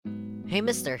Hey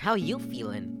mister, how you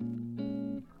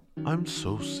feeling? I'm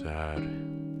so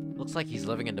sad. Looks like he's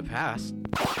living in the past.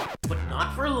 But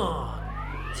not for long.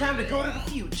 Time to go to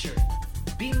the future.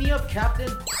 Beat me up,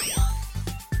 Captain.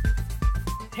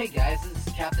 Hey guys, this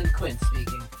is Captain Quinn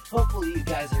speaking. Hopefully you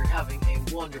guys are having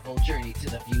a wonderful journey to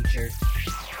the future.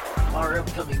 Our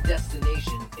upcoming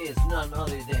destination is none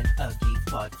other than a geek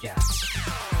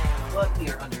podcast. But we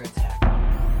are under attack.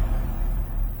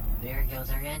 There goes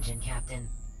our engine, Captain.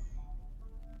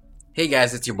 Hey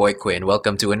guys, it's your boy Quinn.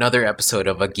 Welcome to another episode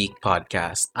of A Geek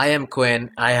Podcast. I am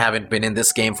Quinn. I haven't been in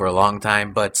this game for a long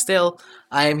time, but still,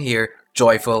 I am here,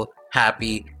 joyful,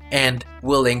 happy, and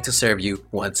willing to serve you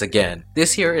once again.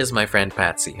 This here is my friend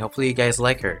Patsy. Hopefully you guys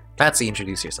like her. Patsy,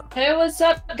 introduce yourself. Hey, what's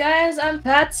up, guys? I'm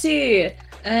Patsy.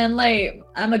 And,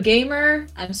 I'm a gamer.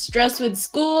 I'm stressed with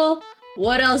school.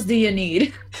 What else do you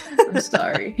need? I'm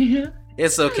sorry.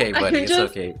 It's okay, buddy. It's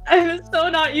okay. I'm so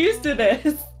not used to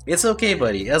this. It's okay,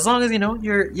 buddy. As long as,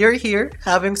 you're here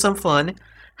having some fun,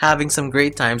 having some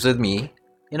great times with me.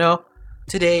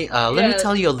 Today, let me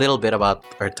tell you a little bit about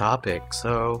our topic.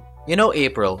 So,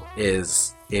 April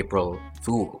is April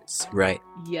Fools, right?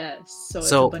 Yes, so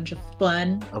it's a bunch of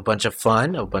fun. A bunch of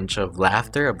fun, a bunch of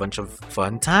laughter, a bunch of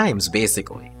fun times,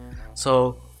 basically.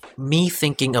 So, me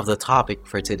thinking of the topic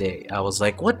for today, I was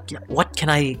like, what can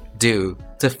I do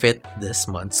to fit this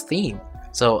month's theme?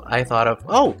 So, I thought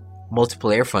of,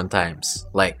 multiplayer fun times,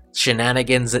 like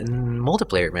shenanigans in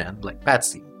multiplayer, man. Like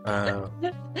Patsy.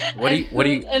 What do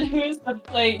you? And who's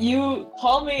you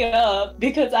call me up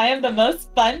because I am the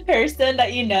most fun person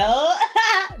that you know.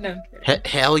 No, I'm kidding.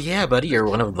 Hell yeah, buddy! You're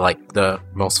one of the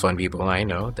most fun people I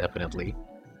know, definitely.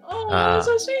 Oh, that's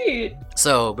so sweet.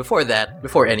 So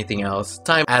before anything else,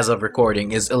 time as of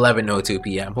recording is 11:02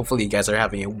 p.m. Hopefully you guys are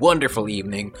having a wonderful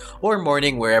evening or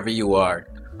morning wherever you are.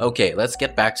 Okay, let's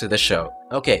get back to the show.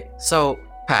 Okay, so,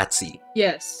 Patsy.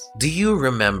 Yes. Do you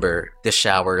remember the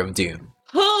Shower of Doom?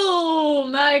 Oh,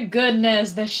 my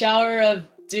goodness. The Shower of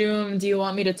Doom. Do you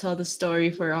want me to tell the story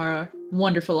for our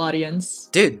wonderful audience?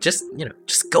 Dude, just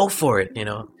go for it,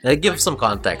 Give some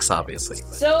context, obviously.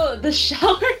 So, the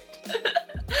Shower...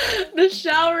 The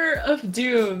Shower of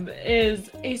Doom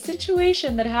is a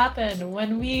situation that happened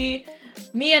when me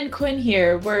and Quinn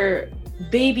here were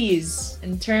babies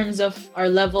in terms of our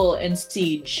level in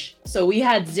Siege. So we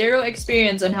had zero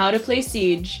experience on how to play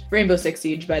Siege, Rainbow Six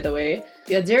Siege, by the way.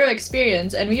 We had zero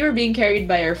experience, and we were being carried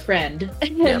by our friend.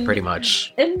 Yeah, pretty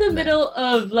much. In the middle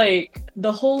of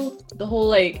the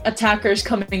whole attackers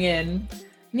coming in,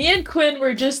 me and Quinn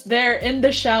were just there in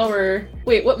the shower.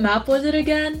 Wait, what map was it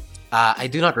again? I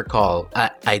do not recall.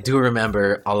 I do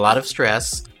remember a lot of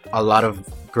stress, a lot of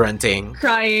grunting,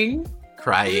 crying.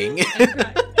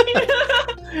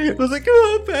 It was like,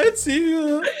 oh, Patsy,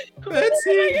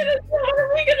 Patsy. What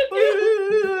are we gonna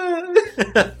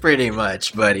do? Pretty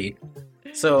much, buddy.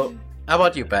 So, how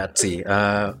about you, Patsy?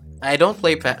 I don't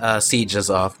play Siege as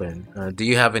often. Do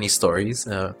you have any stories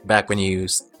back when you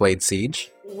played Siege?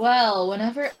 Well,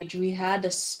 whenever we had a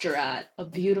strat, a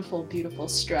beautiful, beautiful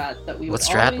strat that we would always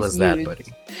use. What strat was that, buddy?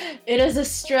 It is a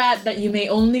strat that you may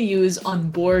only use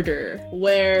on border,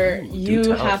 where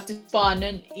you have to spawn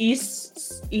an east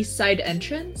side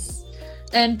entrance.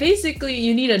 And basically,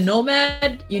 you need a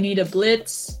nomad, you need a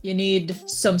blitz, you need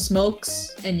some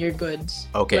smokes, and you're good.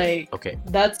 Okay. Okay.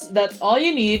 That's all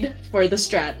you need for the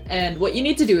strat. And what you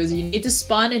need to do is you need to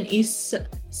spawn an east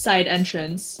side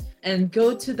entrance and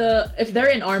go to if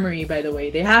they're in armory, by the way,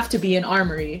 they have to be in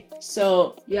armory.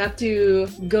 So you have to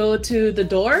go to the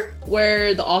door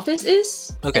where the office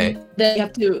is. Okay. And then you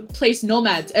have to place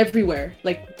nomads everywhere.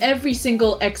 Like every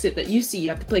single exit that you see, you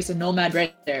have to place a nomad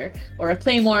right there, or a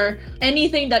claymore,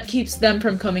 anything that keeps them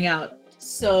from coming out.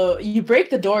 So you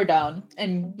break the door down,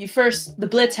 and the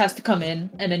blitz has to come in,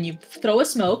 and then you throw a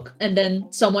smoke, and then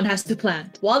someone has to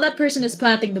plant. While that person is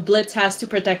planting, the blitz has to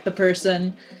protect the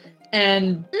person.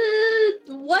 And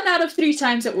 1 out of 3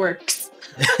 times it works.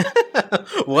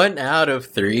 1 out of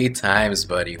 3 times,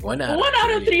 buddy. 1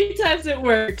 out of 3 times it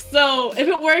works. So if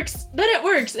it works, then it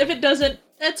works. If it doesn't,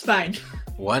 that's fine.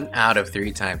 1 out of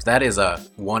 3 times. That is a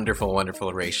wonderful,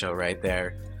 wonderful ratio right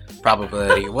there.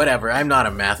 Probability, whatever. I'm not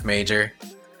a math major.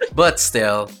 But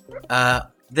still,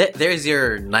 there's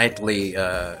your nightly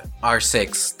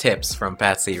R6 tips from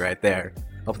Patsy right there.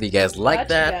 Hopefully you guys like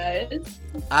that. Guys.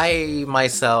 I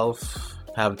myself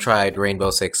have tried Rainbow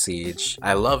Six Siege.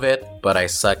 I love it, but I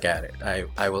suck at it.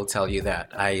 I will tell you that.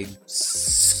 I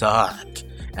suck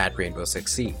at Rainbow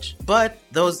Six Siege. But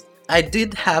I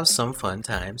did have some fun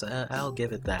times. I'll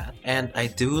give it that. And I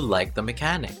do like the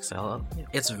mechanics.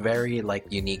 It's very like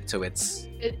unique to its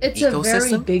It's a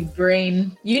very ecosystem? big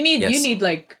brain. You need Yes.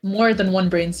 like more than one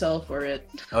brain cell for it.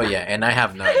 Oh yeah, and I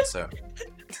have none, so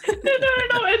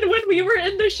No. And when we were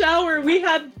in the shower, we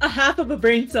had a half of a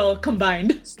brain cell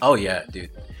combined. oh yeah,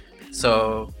 dude.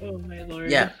 So Oh my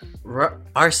lord. yeah,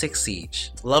 R6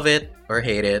 Siege. Love it or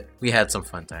hate it. We had some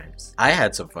fun times. I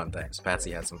had some fun times.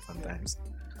 Patsy had some fun times.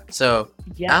 So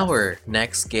Yes. our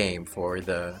next game for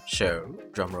the show,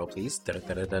 drum roll please.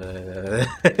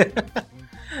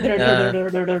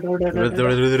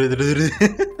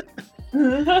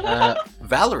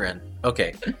 Valorant.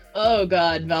 Okay. Oh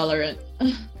god, Valorant.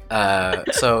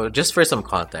 So just for some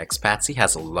context, Patsy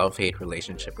has a love-hate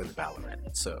relationship with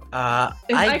Valorant. So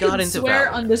If I got could into swear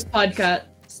Valorant. on this podcast,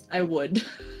 I would.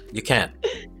 You can.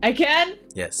 I can?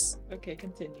 Yes. Okay,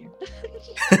 continue.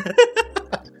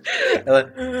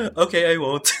 Okay, I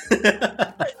won't.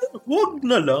 Wag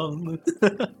na lang.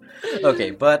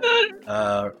 Okay, but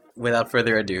without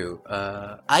further ado,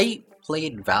 I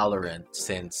played Valorant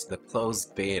since the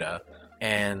closed beta,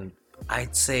 and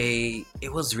I'd say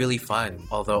it was really fun,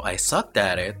 although I sucked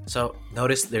at it. So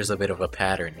notice there's a bit of a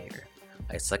pattern here.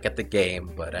 I suck at the game,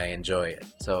 but I enjoy it.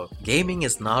 So gaming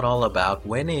is not all about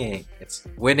winning.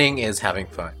 Winning is having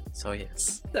fun. So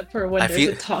yes. Except for when I there's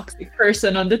feel- a toxic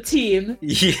person on the team.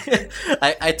 Yeah,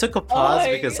 I took a pause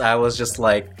my because I was just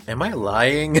like, am I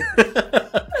lying?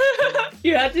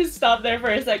 You had to stop there for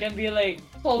a second and be like,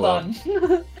 hold Well, on.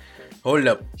 Hold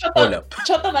up, Shut hold up. up.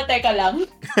 Shut mate ka lang.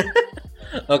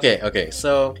 Okay.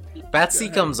 So Patsy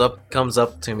comes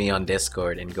up to me on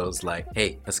Discord and goes like,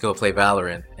 "Hey, let's go play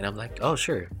Valorant." And I'm like, "Oh,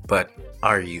 sure." But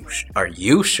are you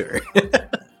sure?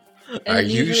 And Are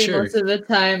you usually sure? Most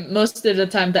of the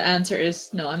time the answer is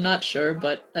no, I'm not sure,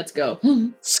 but let's go.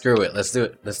 Screw it. Let's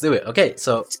do it. Okay,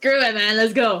 so Screw it, man.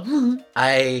 Let's go.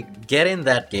 I get in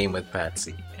that game with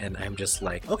Patsy, and I'm just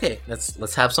like, okay,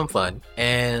 let's have some fun.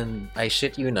 And I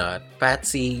shit you not,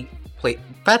 Patsy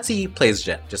plays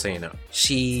Jet, just so you know.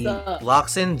 She Sup?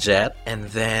 locks in Jet and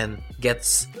then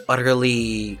gets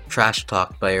utterly trash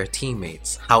talked by her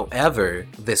teammates. However,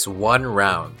 this one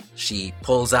round, she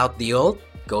pulls out the ult,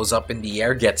 goes up in the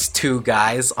air, gets two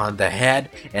guys on the head,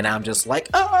 and I'm just like,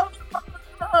 oh.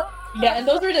 Yeah, and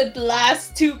those were the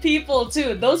last two people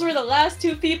too. Those were the last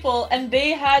two people, and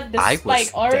they had the I was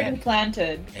spike already dead.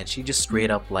 planted. And she just straight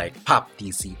up like, pop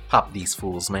these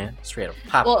fools, man. Straight up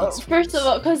pop Well, these first fools. of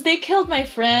all, because they killed my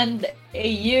friend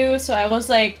AU, so I was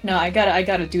like, no, I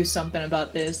gotta do something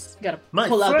about this. Gotta My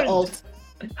pull out friend. the ult.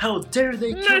 How dare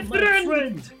they My kill my friend.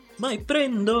 friend? My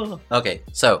friendo. Okay,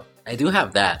 so I do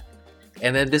have that.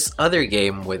 And then this other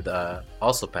game with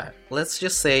also Pat. Let's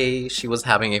just say she was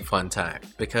having a fun time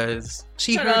because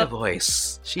she Shut heard a up.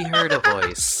 voice. She heard a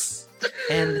voice.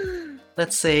 And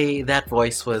let's say that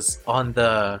voice was on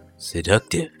the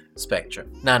seductive spectrum.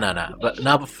 No. But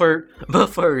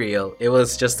for real, it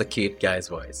was just a cute guy's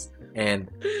voice. And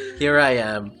here I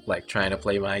am, like trying to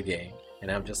play my game, and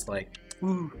I'm just like,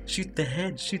 ooh, shoot the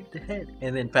head.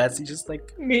 And then Patsy just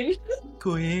like, I mean,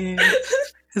 Gwen,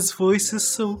 his voice is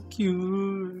so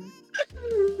cute.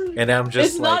 And I'm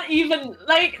just it's like, not even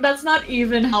like that's not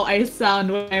even how I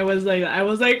sound when I was like that. I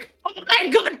was like, oh my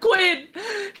god, Quinn,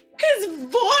 his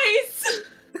voice.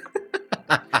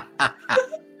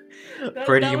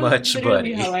 pretty that was much,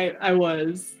 literally buddy. how I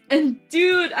was. And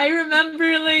dude, I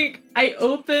remember like I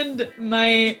opened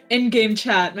my in-game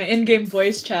chat, my in-game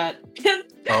voice chat, and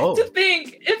Oh. to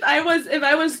think if I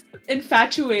was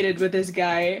infatuated with this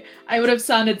guy, I would have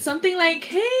sounded something like,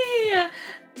 "Hey,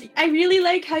 I really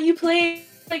like how you play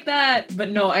like that."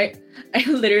 But no, I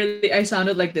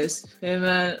sounded like this. Hey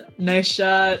man, nice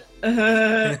shot.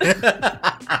 That's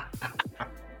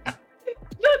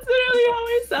literally how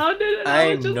I sounded. And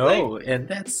I was just know, and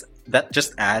that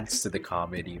just adds to the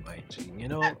comedy, my G. You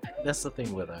know, that's the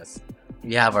thing with us.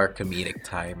 We have our comedic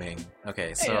timing.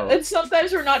 Okay, so and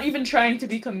sometimes we're not even trying to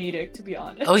be comedic, to be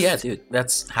honest. oh yeah, dude,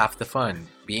 that's half the fun.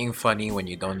 Being funny when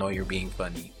you don't know you're being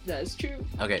funny. That's true.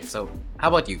 Okay, so how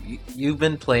about you? You've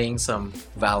been playing some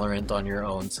Valorant on your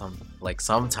own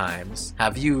sometimes.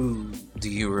 Do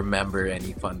you remember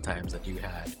any fun times that you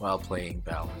had while playing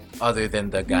Valorant? Other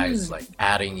than the guys like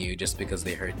adding you just because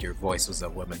they heard your voice was a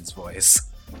woman's voice.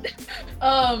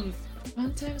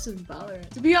 Fun times with Valorant.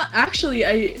 To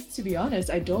be honest,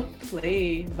 I don't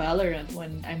play Valorant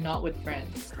when I'm not with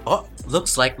friends. Oh,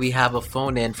 looks like we have a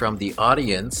phone in from the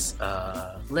audience.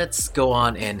 Let's go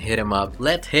on and hit him up.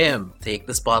 Let him take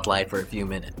the spotlight for a few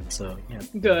minutes. So yeah.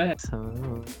 Go ahead. So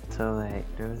like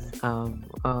there was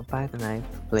Python I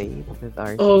played with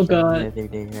our Oh, team God. the other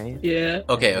day, right? Yeah.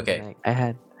 Okay, And, okay. Like, I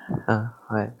had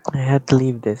But I had to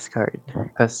leave Discord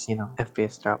because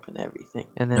FPS drop and everything.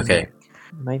 And then Okay. like,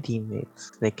 my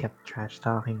teammates, they kept trash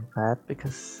talking Pat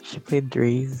because she played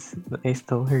Raze, but I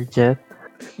stole her jet.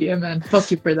 Yeah, man. Fuck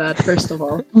you for that, first of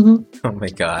all. Oh my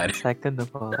god. Second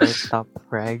of all, I stopped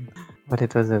frag, but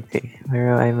it was okay.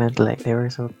 Pero I meant like they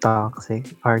were so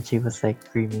toxic. Archie was like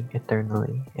screaming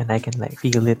eternally, and I can like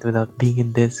feel it without being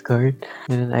in Discord.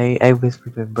 And then I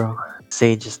whispered to him, bro,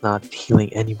 Sage is not healing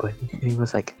anybody. And he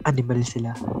was like, animal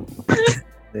sila.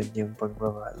 Then yung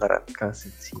pagbabalorant ka,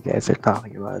 since you guys are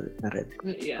talking about it na rin.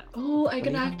 Yeah. Oh, I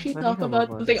can What do you- actually what do you talk know about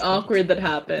about something this? awkward that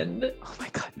happened. Oh my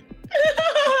god.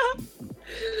 Oh,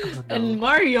 And no.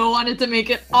 Mario wanted to make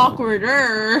it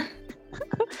awkwarder.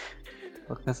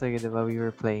 Well, kasi diba we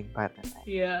were playing Pat and I.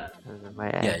 Yeah. And then my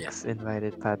Yeah, ex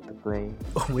invited Pat to play.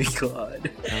 Oh my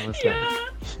god. I was Yeah.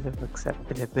 like, you should have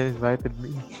accepted it and invited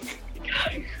me.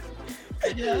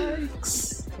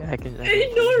 Yikes. Yeah, I can.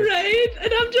 I know, right?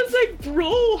 And I'm just like,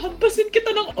 bro, hampasin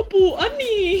kita ng upuan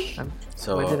eh.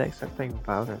 So When did I start playing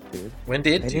Valorant, dude? when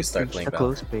did I you didn't start reach playing the Valorant?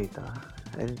 close beta.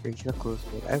 I didn't reach the close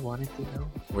beta. I wanted to know.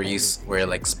 Were you I didn't were reach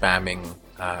like spamming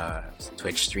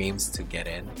Twitch streams to get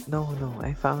in? No,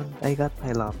 I got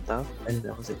my laptop and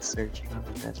I was like searching on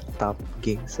the net top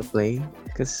games to play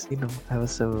because I was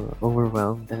so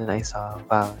overwhelmed, and then I saw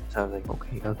Valorant, so I was like,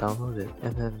 okay, I'll download it.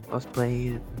 And then I was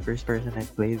playing it. The first person I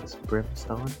played was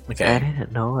Brimstone. I Okay.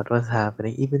 didn't know what was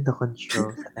happening, even the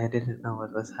controls. I didn't know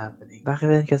what was happening. Back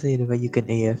then, kasi you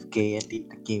can AFK and leave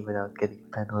the game without getting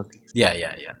penalties. Yeah.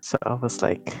 So I was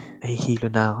like, ay, hilo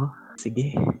na ako.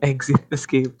 Sige, exit,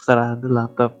 escape, sarado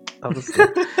laptop. Tapos,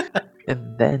 and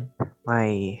then,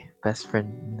 my best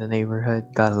friend in the neighborhood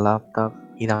got a laptop.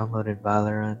 He downloaded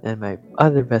Valorant. And my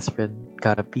other best friend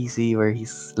got a PC where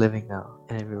he's living now.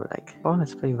 And then we were like, oh,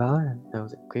 let's play Valorant. And I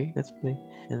was like, okay, let's play.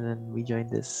 And then we joined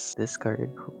this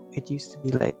Discord. It used to be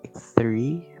like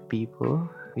 3 people.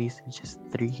 We used to be just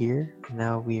 3 here.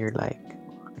 Now we are like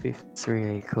 5. It's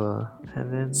really cool.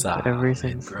 And then ever Solid,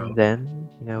 since bro. then,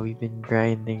 we've been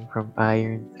grinding from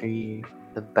Iron 3,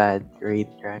 the bad raid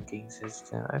ranking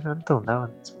system. I don't know now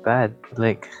it's bad.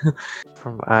 Like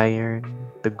from Iron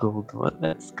to Gold 1.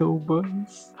 Let's go,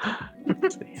 boys.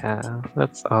 So, yeah,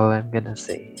 that's all I'm gonna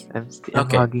say. I'm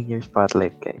Okay. hogging your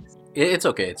spotlight, guys. It's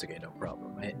okay. No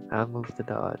problem. Right? I'll move to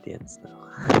the audience now.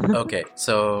 Okay.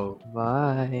 So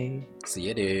Bye. see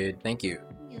you, dude. Thank you.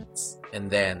 And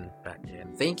then back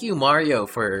in. Thank you, Mario,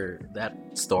 for that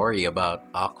story about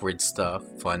awkward stuff,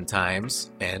 fun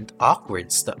times, and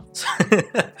awkward stuff.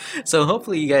 So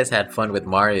hopefully you guys had fun with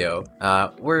Mario.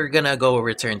 We're gonna go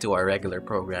return to our regular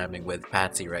programming with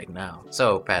Patsy right now.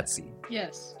 So Patsy,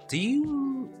 Yes. do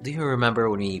you remember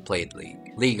when we played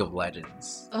League of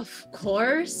Legends? Of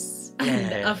course. And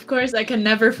Yeah. of course, I can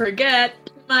never forget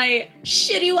my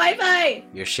shitty Wi-Fi.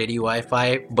 Your shitty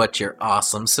Wi-Fi, but your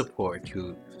awesome support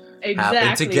who Exactly.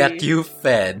 happened to get you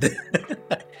fed.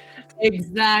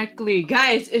 Exactly.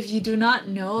 Guys, if you do not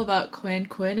know about Quinn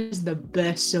is the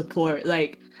best support.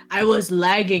 Like, I was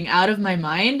lagging out of my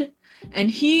mind,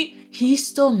 and he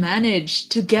still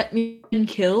managed to get me in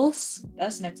kills.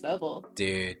 That's next level.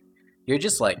 Dude, you're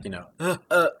just like,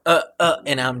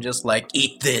 and I'm just like,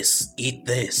 eat this, eat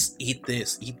this, eat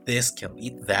this, eat this kill,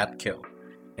 eat that kill.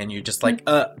 And you're just like,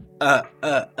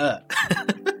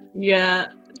 Yeah.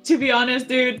 To be honest,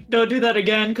 dude, don't do that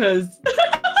again, cause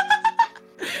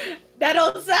that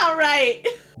don't sound right.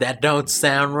 That don't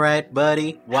sound right,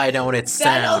 buddy. Why don't it That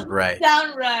sound don't right?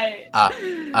 sound right.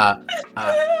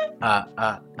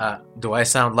 Do I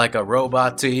sound like a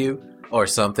robot to you or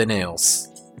something else?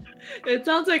 It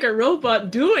sounds like a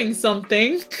robot doing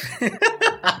something. Oh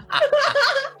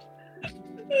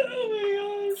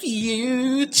my gosh.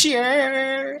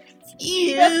 Future.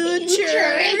 The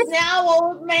future is now,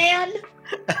 old man.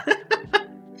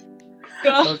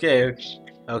 God.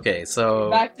 Okay, so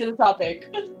Back to the topic.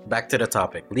 back to the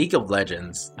topic. League of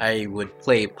Legends. I would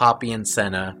play Poppy and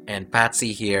Senna, and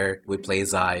Patsy here would play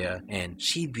Zaya, and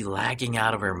she'd be lagging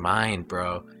out of her mind,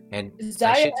 bro. And I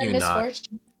Zaya shit and you not.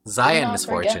 Misfortune. Zaya Do and not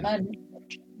forget Misfortune. my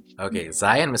Misfortune. Okay,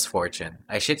 Zaya and Misfortune.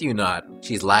 I shit you not.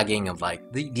 She's lagging of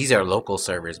like these are local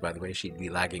servers, by the way. She'd be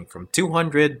lagging from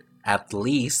 200 at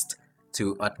least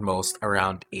to at most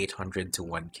around 800 to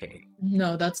 1k.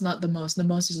 No, that's not the most. The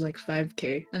most is like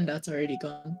 5k, and that's already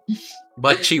gone.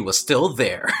 But she was still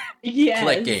there, Yes.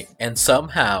 clicking, and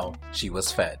somehow she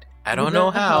was fed. I don't With know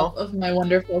the help how. of my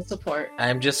wonderful support.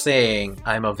 I'm just saying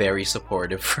I'm a very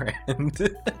supportive friend.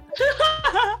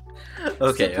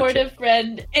 Okay, Supportive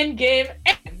friend in game.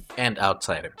 and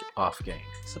outside of off game.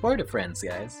 Supportive friends,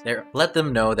 guys. Let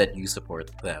them know that you support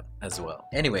them as well.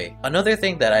 Anyway, another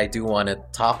thing that I do want to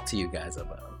talk to you guys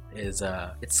about is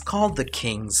it's called the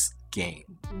King's Game.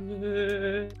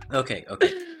 Okay.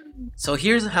 So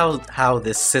here's how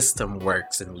this system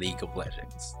works in League of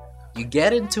Legends. You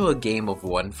get into a game of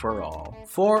one for all.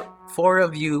 Four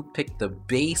of you pick the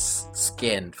base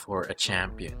skin for a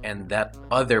champion, and that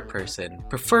other person,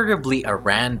 preferably a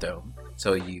random,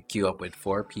 so you queue up with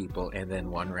 4 people and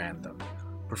then one random.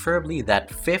 Preferably that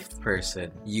 5th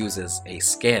person uses a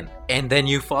skin, and then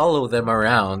you follow them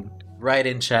around. Write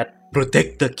in chat,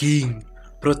 "Protect the king!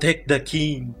 Protect the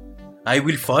king! I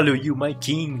will follow you, my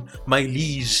king, my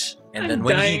liege." And then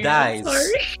when he dies,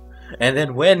 and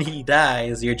then when he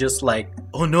dies, you're just like,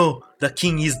 "Oh no, the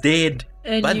king is dead."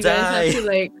 And But you guys have die. to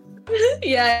like,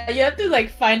 yeah, you have to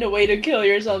like find a way to kill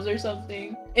yourselves or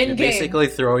something in You game. basically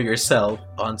throw yourself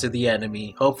onto the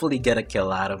enemy, hopefully get a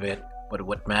kill out of it. But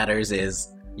what matters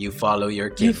is you follow your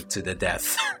king to the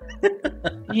death.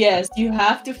 Yes, you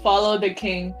have to follow the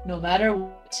king no matter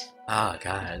what. Oh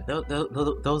god,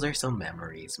 those are some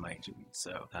memories, mind you.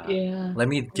 So Yeah. let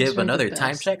me Those give were the another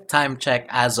time best. check. Time check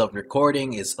as of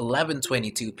recording is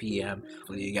 11:22 p.m.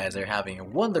 Hopefully you guys are having a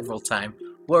wonderful time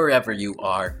wherever you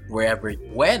are,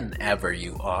 whenever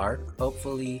you are.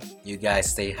 Hopefully you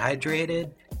guys stay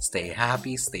hydrated, stay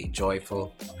happy, stay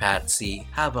joyful. Patsy,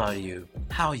 how about you?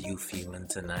 How you feeling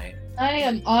tonight? I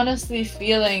am honestly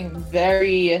feeling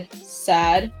very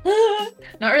sad.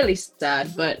 Not really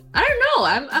sad, but I don't know.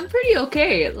 I'm pretty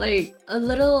okay. Like a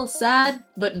little sad,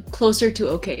 but closer to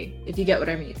okay, if you get what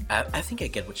I mean. I think I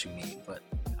get what you mean, but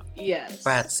Yes.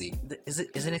 Patsy,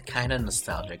 isn't it kind of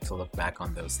nostalgic to look back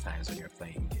on those times when you're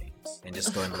playing games and just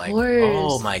Of going like, course.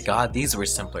 "Oh my god, these were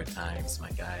simpler times, my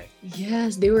guy."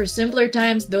 Yes, they were simpler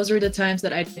times. Those were the times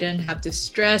that I didn't have to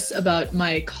stress about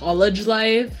my college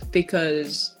life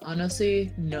because honestly,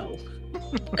 no.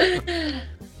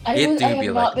 I It do have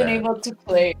be not like been that. able to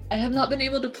play. I have not been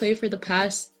able to play for the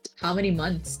past how many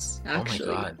months actually?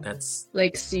 Oh my god, that's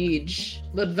Like Siege,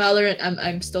 but Valorant,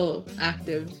 I'm still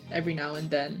active every now and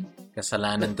then.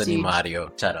 kasalanan to But ni Siege. Mario.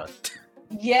 Charot.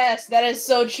 Yes, that is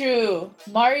so true.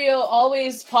 Mario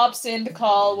always pops in to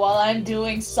call while I'm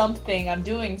doing something. I'm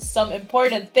doing some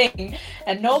important thing.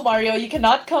 And no, Mario, you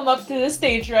cannot come up to the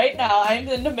stage right now. I'm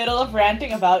in the middle of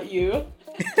ranting about you.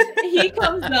 He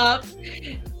comes up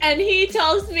and he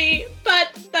tells me,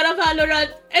 "But tara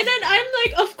Valorant." And then I'm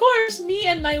like, of course, me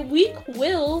and my weak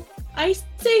will, I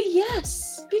say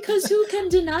yes. Because who can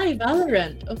deny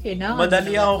Valorant? Okay, now I'm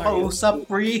Madali gonna ako let Mario kausap, speak.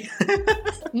 pre.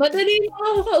 Madali mo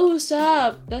ako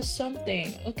kausap. That's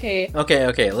something. Okay.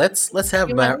 Okay, let's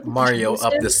have You want me to Mario introduce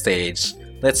up him? the stage.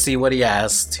 Let's see what he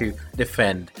has to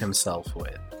defend himself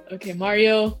with. Okay,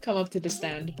 Mario, come up to the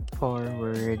stand. 4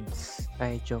 words.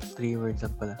 Ay, joke. 3 words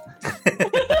lang pala.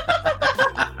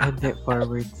 Hindi, 4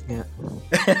 words nga.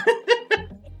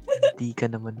 Di ka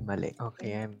naman mali.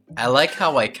 Okay, I like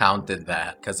how I counted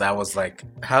that because I was like,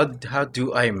 how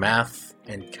do I math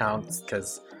and count?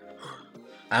 Because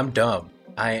I'm dumb.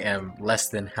 I am less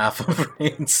than half a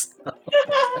brain cell.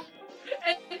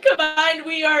 And combined,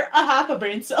 we are a half a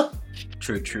brain cell.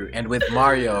 True. And with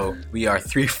Mario, we are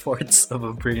 3/4 of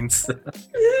a brain cell.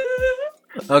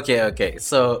 Okay.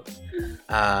 So,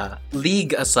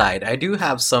 League aside, I do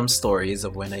have some stories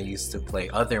of when I used to play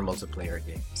other multiplayer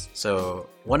games. So,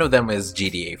 one of them is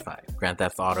GTA 5, Grand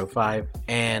Theft Auto 5.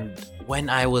 And when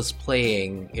I was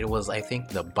playing, it was, I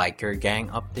think, the Biker Gang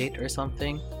update or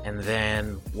something. And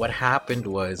then what happened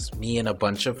was me and a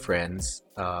bunch of friends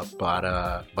bought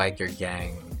a Biker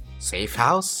Gang safe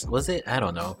house, was it? I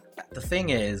don't know. The thing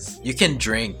is, you can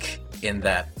drink in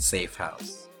that safe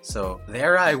house. So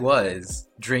there I was,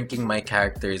 drinking my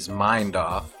character's mind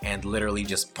off and literally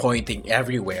just pointing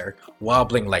everywhere,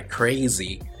 wobbling like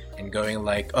crazy and going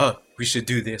like, "Oh, we should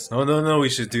do this. No, we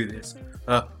should do this.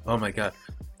 Oh my god.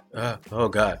 Oh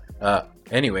god."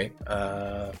 Anyway,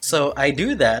 so I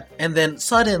do that, and then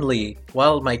suddenly,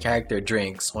 while my character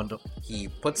drinks, when he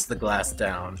puts the glass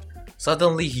down,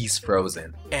 suddenly he's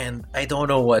frozen, and I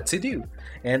don't know what to do.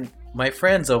 And my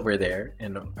friends over there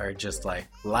are just like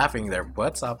laughing their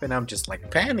butts off, and I'm just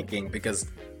like panicking because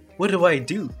what do I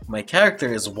do? My character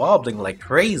is wobbling like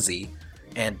crazy,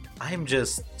 and I'm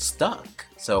just stuck.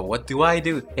 So what do I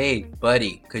do? "Hey,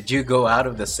 buddy, could you go out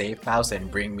of the safe house and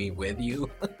bring me with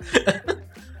you?"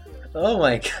 Oh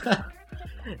my god.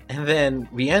 And then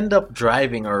we end up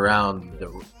driving around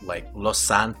Los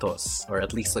Santos, or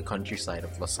at least the countryside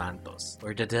of Los Santos,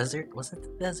 or the desert. Was it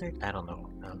the desert? I don't know.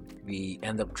 We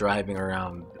end up driving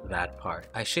around that part.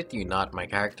 I shit you not, my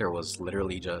character was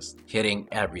literally just hitting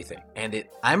everything, and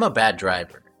I'm a bad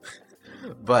driver,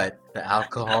 but the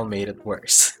alcohol made it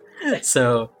worse.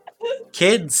 So,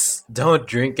 kids, don't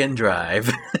drink and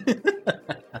drive,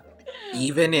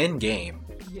 even in game.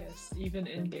 Yes. even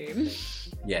in game.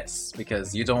 Yes,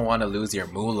 because you don't want to lose your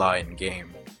moolah in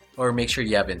game. Or make sure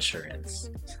you have insurance.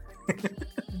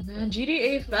 Man,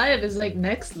 GTA 5 is like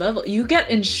next level. You get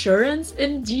insurance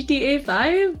in GTA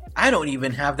 5? I don't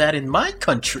even have that in my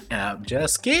country. I'm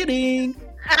just kidding.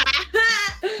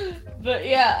 But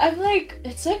yeah, I'm like,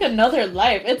 it's like another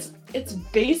life. It's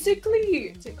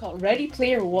basically, what's it called? Ready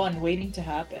Player One waiting to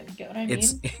happen. Get what I mean?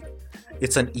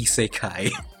 It's an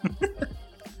isekai.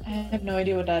 I have no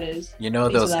idea what that is. You know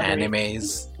Please those elaborate.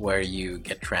 animes where you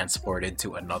get transported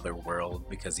to another world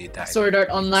because you died? Sword Art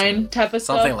Online type of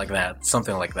Something stuff. like that.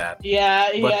 Something like that. Yeah,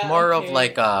 But yeah. more of okay.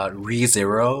 like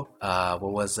ReZero.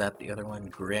 What was that? The other one?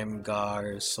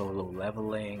 Grimgar, Solo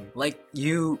Leveling. Like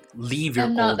you leave your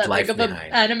I'm not old that life big of an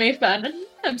behind. anime fan.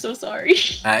 I'm so sorry.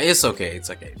 It's okay. It's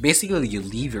okay. Basically, you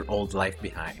leave your old life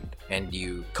behind and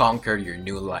you conquer your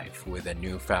new life with a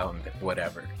newfound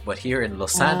whatever. But here in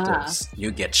Los Santos,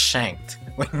 you get shanked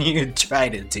when you try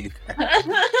to do that.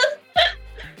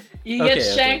 You Okay, get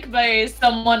okay. shanked by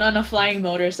someone on a flying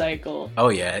motorcycle. Oh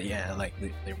yeah, yeah. Like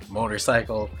the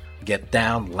motorcycle, get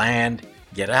down, land,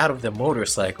 get out of the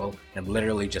motorcycle, and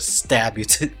literally just stab you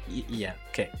to. Yeah.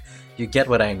 Okay. You get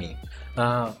what I mean.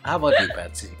 How about you,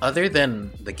 Patsy? Other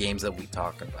than the games that we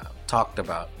talked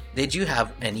about, did you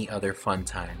have any other fun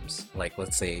times? Like,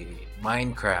 let's say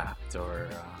Minecraft or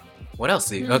what else?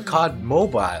 COD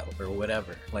Mobile or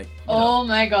whatever. Like, you know. Oh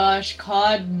my gosh,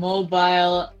 COD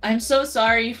Mobile. I'm so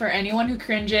sorry for anyone who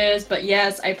cringes, but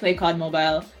yes, I play COD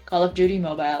Mobile. Call of Duty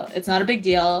Mobile. It's not a big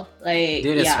deal. Like,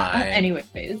 Dude, it's yeah. fine.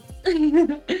 Anyways.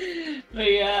 But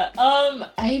yeah,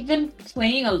 I've been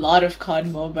playing a lot of COD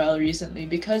Mobile recently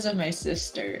because of my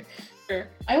sister.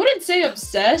 I wouldn't say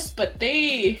obsessed, but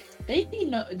they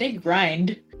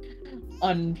grind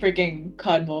on freaking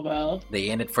COD Mobile. They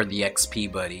in it for the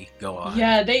XP, buddy. Go on.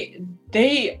 Yeah,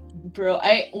 bro.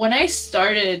 When I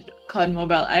started COD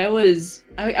Mobile, I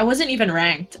wasn't even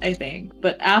ranked, I think.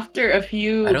 But after a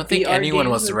few, I don't think VR anyone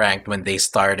games was ranked when they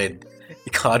started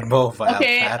COD Mobile.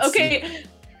 Okay, Patsy. okay.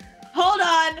 Hold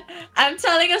on. I'm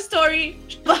telling a story.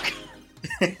 Fuck.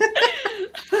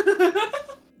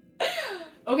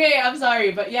 Okay, I'm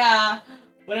sorry, but yeah,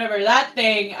 whatever. That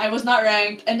thing, I was not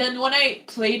ranked. And then when I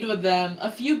played with them,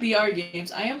 a few BR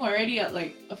games, I am already at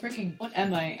like a freaking, what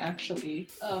am I actually?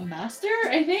 Master,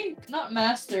 I think? Not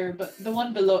Master, but the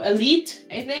one below. Elite,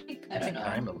 I think? I don't know.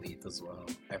 I'm elite as well.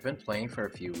 I've been playing for a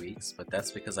few weeks, but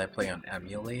that's because I play on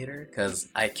emulator. Because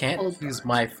I can't Hold use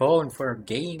my phone for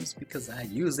games because I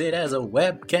use it as a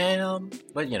webcam.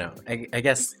 But you know, I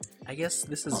guess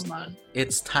this is. Hold on.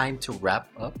 It's time to wrap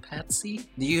up, Patsy.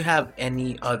 Do you have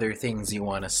any other things you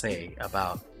want to say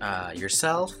about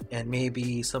yourself and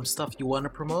maybe some stuff you want to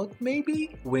promote?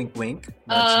 Maybe wink, wink.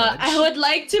 Nudge, nudge. I would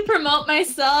like to promote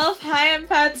myself. Hi, I'm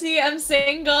Patsy. I'm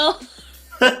single.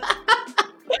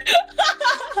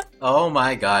 Oh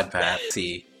my God,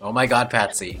 Patsy. Oh my God,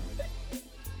 Patsy.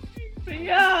 But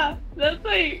yeah, that's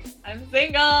like, I'm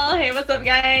single. Hey, what's up,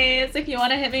 guys? If you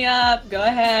want to hit me up, go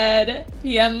ahead.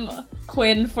 PM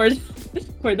Quinn for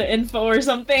the info or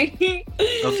something.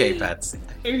 Okay, Patsy.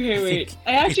 Okay, wait. think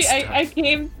I actually, it's I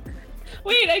came.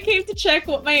 Wait, I came to check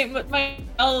what my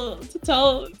to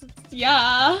tell.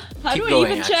 Yeah. How Keep do I going,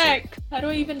 even actually. check? How do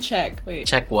I even check? Wait.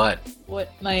 Check what? What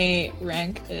my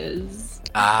rank is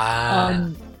Ah,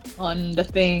 on the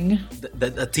thing.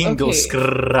 the thing goes Okay.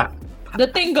 skrrra. The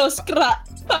thing goes crack.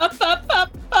 Pa pa pa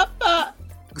pa pa.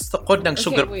 Gusto ko ng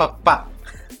sugar wait. papa.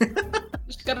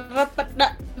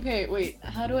 Okay, wait.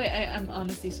 How do I'm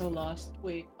honestly so lost.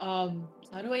 Wait. How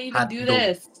do I even do Hotdog.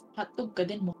 this? Hotdog ka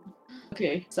din mo.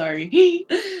 Okay, sorry.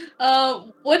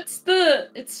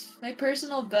 It's my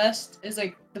personal best is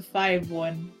like the 5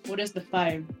 one. What is the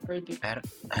 5? Or the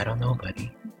I don't know,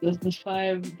 buddy.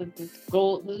 5, the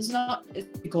gold. This is not,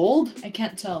 it's gold? I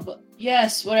can't tell, but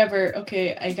yes, whatever.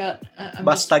 Okay, I got. I'm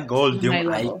Basta just gold on my yung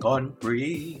level. icon,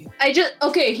 pre.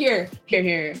 Okay, here.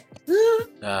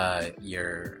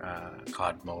 Your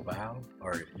COD Mobile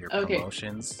or your Okay.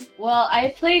 promotions. Well,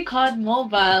 I play COD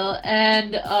Mobile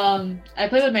and I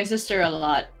play with my sister a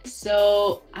lot.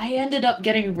 So I ended up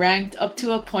getting ranked up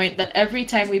to a point that every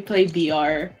time we play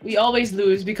BR, we always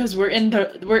lose because we're in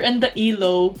the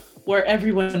elo where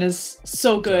everyone is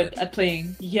so good at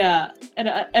playing. Yeah, and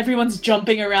everyone's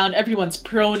jumping around, everyone's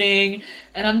proning,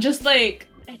 and I'm just like,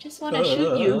 I just want to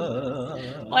shoot you.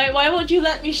 Why won't you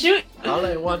let me shoot? All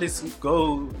I want is to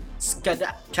go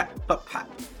skada papa.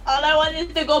 All I want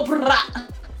is to go brah.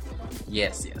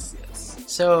 Yes.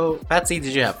 So, Patsy,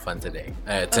 did you have fun today?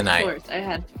 Tonight? Of course, I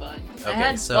had fun. I Okay,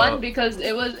 had so- fun because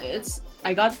it's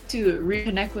I got to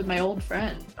reconnect with my old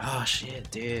friend. Oh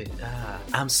shit, dude.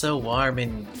 I'm so warm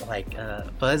and like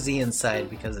fuzzy inside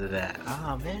because of that.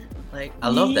 Oh man. Like I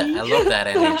love that. I love that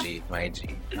energy, my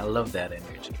G. I love that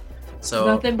energy. So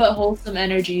Nothing but wholesome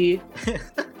energy.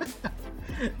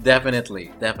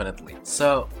 definitely.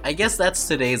 So I guess that's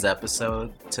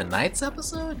tonight's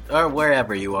episode, or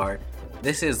wherever you are.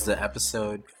 This is the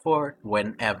episode for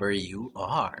whenever you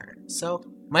are. So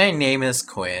my name is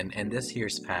Quinn, and this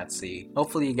here's Patsy.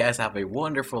 Hopefully you guys have a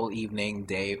wonderful evening,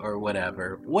 day, or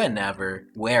whatever, whenever,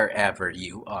 wherever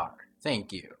you are.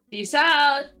 Thank you. Peace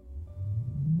out.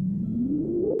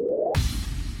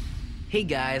 Hey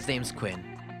guys, name's Quinn.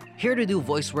 Here to do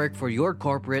voice work for your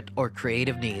corporate or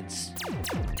creative needs.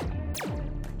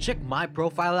 Check my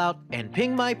profile out and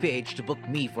ping my page to book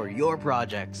me for your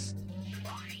projects.